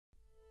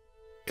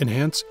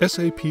Enhance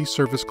SAP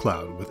Service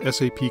Cloud with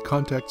SAP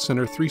Contact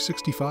Center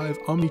 365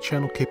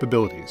 Omnichannel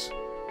capabilities,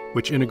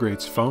 which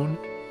integrates phone,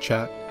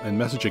 chat, and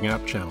messaging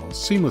app channels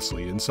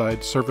seamlessly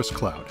inside Service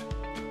Cloud.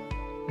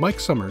 Mike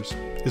Summers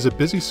is a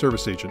busy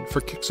service agent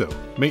for Kixo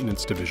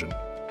Maintenance Division.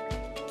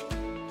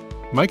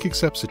 Mike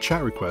accepts a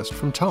chat request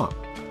from Tom,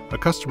 a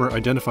customer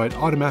identified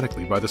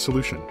automatically by the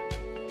solution.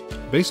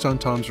 Based on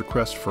Tom's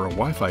request for a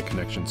Wi-Fi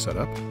connection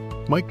setup,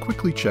 Mike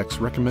quickly checks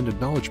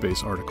recommended knowledge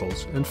base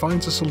articles and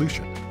finds a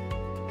solution.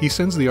 He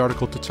sends the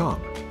article to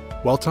Tom.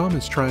 While Tom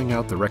is trying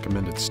out the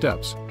recommended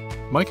steps,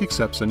 Mike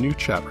accepts a new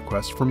chat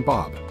request from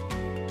Bob.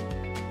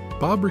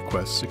 Bob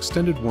requests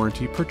extended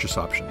warranty purchase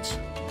options.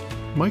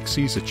 Mike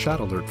sees a chat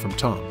alert from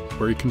Tom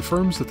where he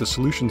confirms that the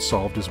solution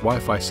solved his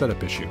Wi-Fi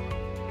setup issue.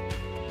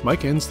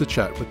 Mike ends the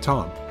chat with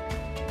Tom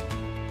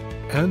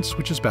and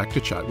switches back to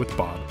chat with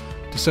Bob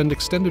to send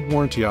extended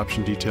warranty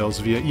option details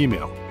via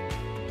email.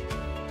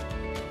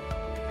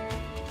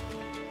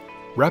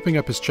 Wrapping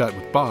up his chat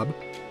with Bob,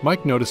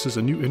 Mike notices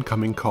a new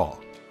incoming call.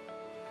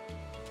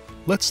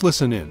 Let's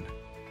listen in.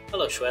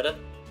 Hello Shweta,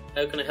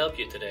 how can I help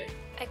you today?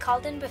 I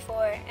called in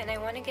before and I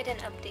want to get an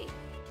update.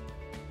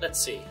 Let's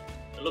see,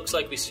 it looks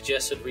like we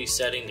suggested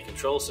resetting the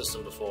control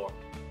system before,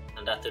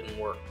 and that didn't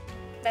work.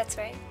 That's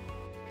right.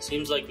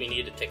 Seems like we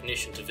need a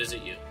technician to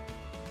visit you,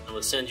 and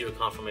we'll send you a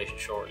confirmation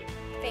shortly.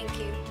 Thank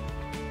you.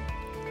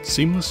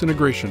 Seamless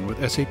integration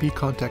with SAP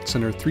Contact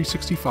Center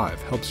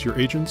 365 helps your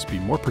agents be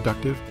more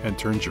productive and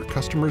turns your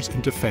customers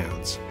into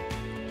fans.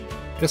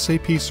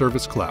 SAP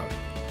Service Cloud.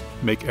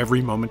 Make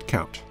every moment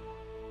count.